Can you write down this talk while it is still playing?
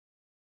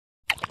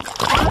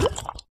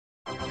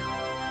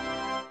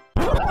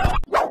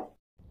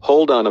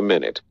Hold on a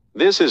minute.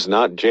 This is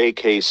not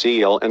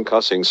JKCL and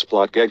cussing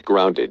Splaat get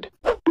grounded.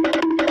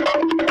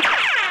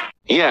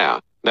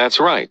 Yeah, that's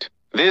right.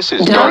 This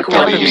is Dark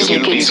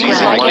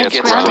WCBC gets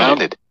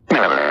grounded.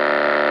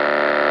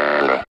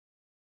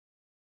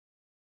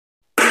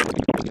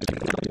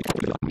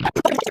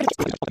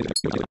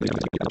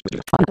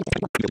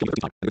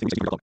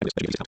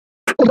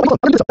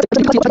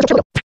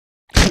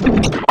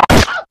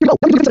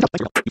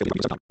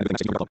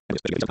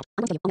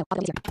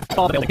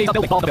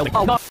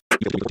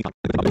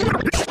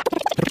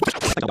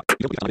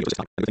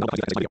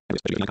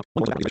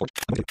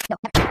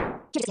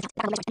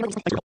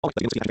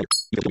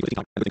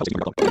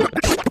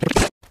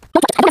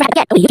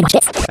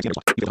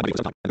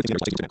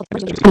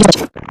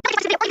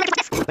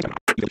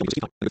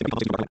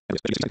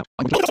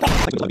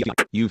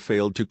 You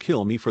failed to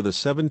kill me for the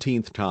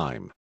 17th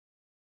time.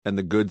 And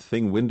the good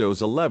thing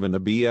Windows 11 a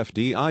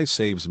BFDI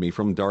saves me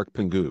from Dark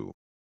Pingu.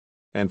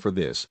 And for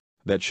this,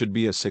 that should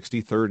be a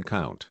 63rd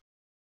count.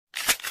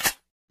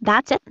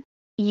 That's it.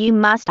 You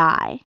must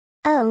die.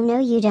 Oh no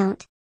you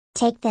don't.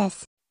 Take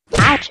this.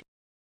 Ouch.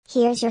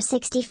 Here's your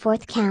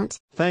 64th count.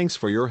 Thanks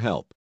for your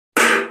help.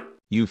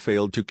 You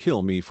failed to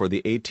kill me for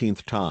the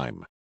 18th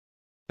time.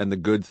 And the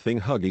good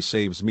thing Huggy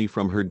saves me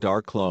from her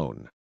dark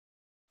clone.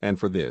 And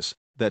for this,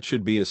 that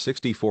should be a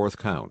 64th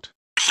count.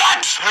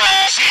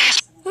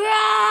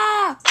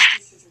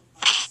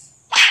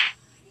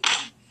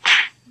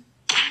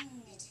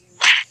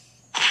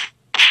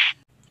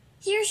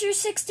 Here's your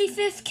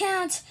 65th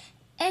count,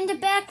 and the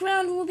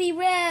background will be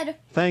red.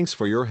 Thanks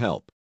for your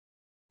help.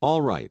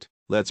 All right,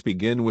 let's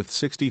begin with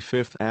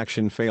 65th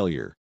action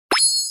failure.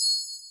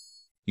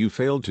 You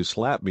failed to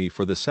slap me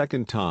for the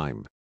 2nd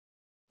time.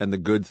 And the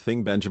good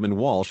thing Benjamin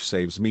Walsh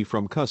saves me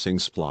from cussing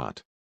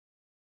Splaat.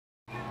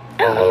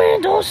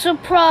 Elemental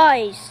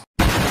surprise!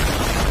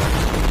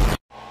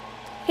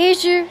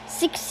 Here's your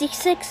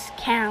 66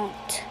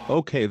 count.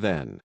 Okay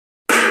then.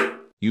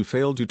 You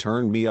failed to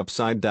turn me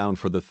upside down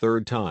for the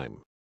 3rd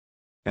time.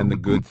 And the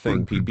good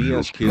thing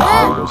PBS Kids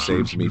logo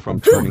saves me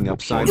from turning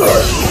upside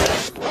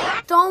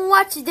down. Don't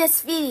watch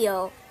this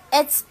video.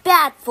 It's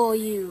bad for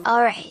you.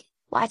 Alright,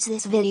 watch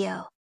this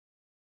video.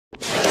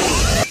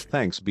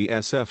 Thanks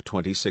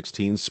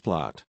BSF2016's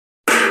Splaat.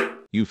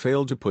 You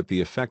failed to put the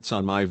effects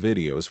on my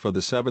videos for the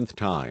 7th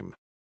time.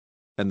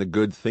 And the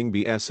good thing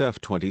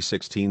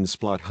BSF2016's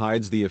Splaat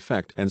hides the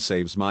effect and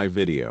saves my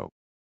video.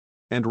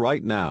 And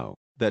right now,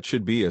 that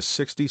should be a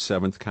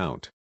 67th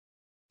count.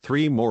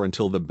 3 more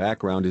until the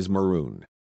background is maroon.